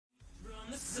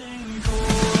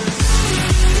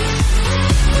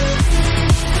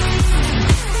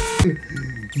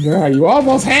Yeah, you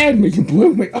almost had me. You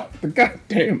blew me up the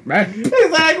goddamn man.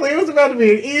 Exactly. It was about to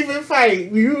be an even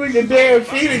fight. You and your damn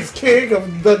Phoenix King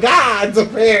of the gods,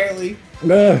 apparently.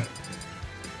 Oh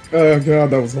god,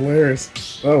 that was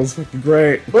hilarious. That was fucking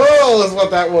great. Oh, that's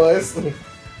what that was.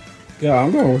 Yeah,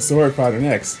 I'm going with Sword Fighter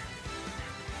next.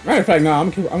 Matter of fact, no, I'm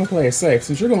gonna play it safe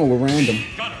since you're going with random.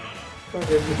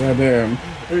 Goddamn.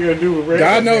 What are you gonna do with random?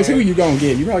 God knows who you gonna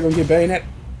get. You probably gonna get Bayonet.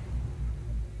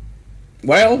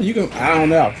 Well, you can. I don't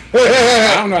know.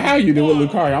 I don't know how you do with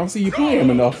Lucario. I don't see you play him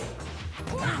enough.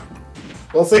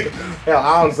 We'll see. Hell,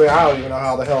 honestly, I don't even know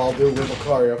how the hell I'll do with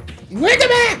Lucario. Look at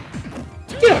that!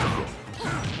 Get up.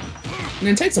 And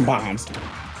then take some bombs.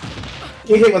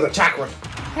 Get hit with a chakra.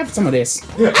 Have some of this.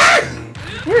 Where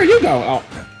are you going? Oh.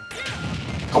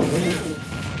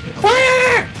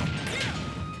 Fire!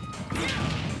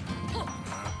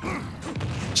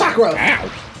 Chakra! Ow!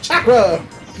 Chakra!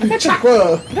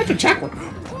 Chakra! That's a chakra.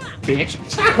 Bitch.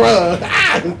 Chakra!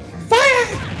 Ah! Fire!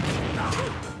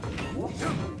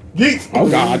 Yeet! Oh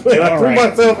god. I threw Right.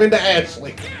 myself into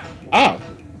Ashley. Oh.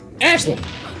 Ashley.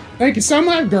 Thank you so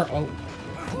much, girl. Oh.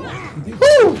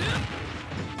 Woo!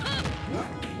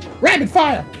 Rapid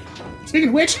fire! Speaking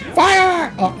of which,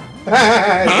 fire! Oh.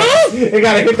 It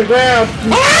gotta hit the ground.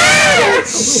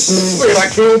 Wait, I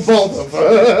killed both of them.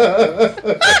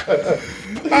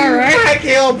 Alright. I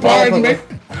killed both Pardon of me.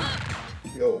 them.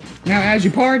 Yo. Now, as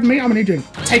you pardon me, I'm gonna need you to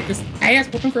take this ass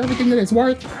whooping for everything that it's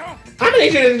worth. I'm gonna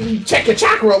need you to check your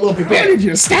chakra a little bit I better. need you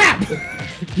to stop!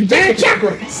 You Check your bitch!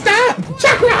 chakra. Stop!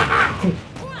 Chakra!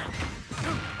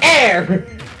 Air!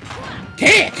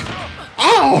 Kick!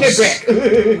 Oh! Get back!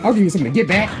 I'll give you something to get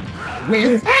back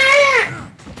with.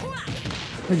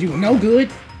 Cause you were no good.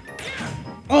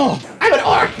 Oh! I'm an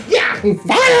orc! Yeah!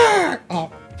 Fire!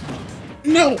 Oh.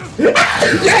 No!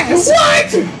 Yes!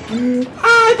 What? I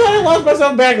thought I lost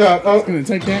myself back up. I'm Oh. gonna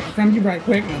take that from you right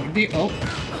quick. Oh.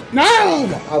 No!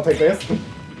 I'll take this.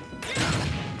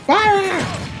 Fire!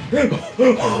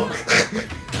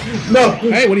 No!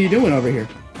 Hey, what are you doing over here?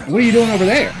 What are you doing over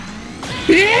there?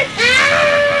 Bitch!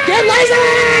 Get lazy!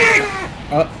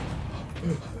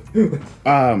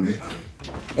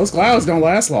 Those clouds don't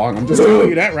last long. I'm just telling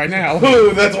you that right now.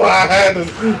 Ooh, that's why I had to,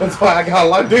 that's why I got a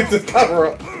lot of this cover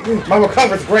up. My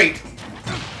recover's great.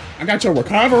 I got your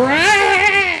recovery!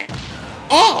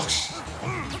 Oh!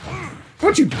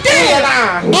 Don't you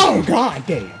dare! Oh, god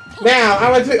damn. Now, I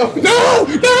want to. Oh. No!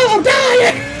 No! I'm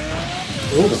dying!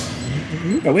 Oops.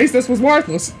 At least this was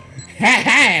worthless. Ha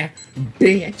ha!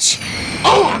 Bitch!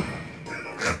 Oh!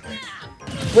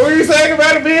 What were you saying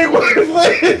about it being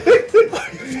worthless?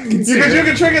 You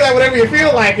can trigger that whenever you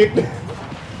feel like it.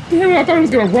 Damn it, I thought it was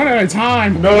gonna run out of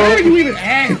time. No. Why are you even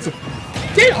at?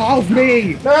 Get off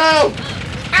me! No!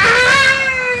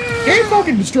 Ah! Get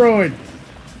fucking destroyed!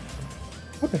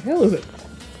 What the hell is it?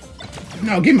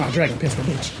 No, give me my dragon pistol,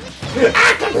 bitch.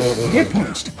 Get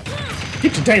punched.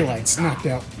 Get your daylights knocked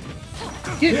out.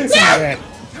 Get some of that.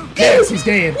 Yes, he's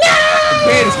dead.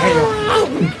 Dead as hell.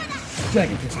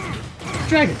 Dragon pistol.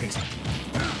 Dragon pistol.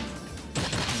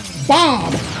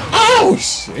 Bomb! Oh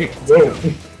shit! Whoa.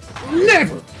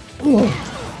 Never! Ugh.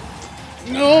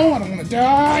 No, I don't wanna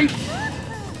die!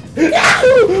 No!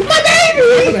 My baby!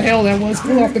 What the hell that was?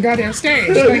 Flew off the goddamn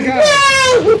stage, thank god.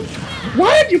 No!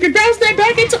 What? You can bounce that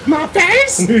back into my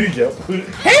face? Yep.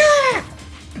 Hey!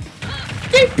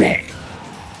 Get back!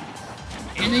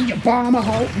 And then you bomb a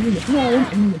hole, and then you throw him,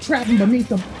 and then you trap him beneath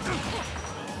them.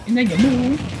 And then you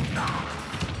move.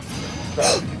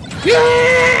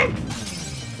 Yeah!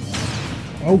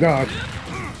 Oh god.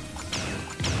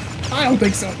 I don't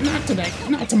think so. Not today.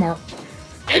 Not tomorrow.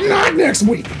 And not next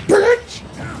week, bitch!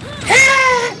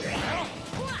 Ah!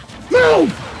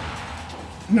 Move!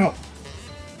 No.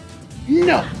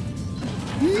 No.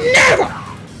 Never!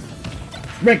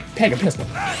 Rick, take a pistol.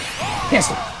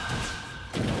 Pistol.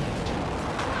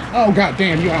 Oh god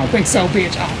damn you, I don't think so,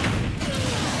 bitch. Oh.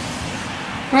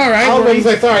 Alright, I was going to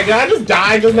say, sorry, did I just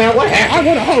die just now? What happened? I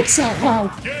would have hoped so. Oh.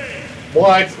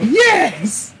 What?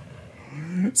 Yes!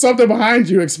 Something behind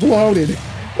you exploded.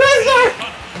 That's not...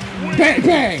 Bang,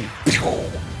 bang!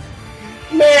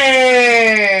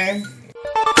 Man!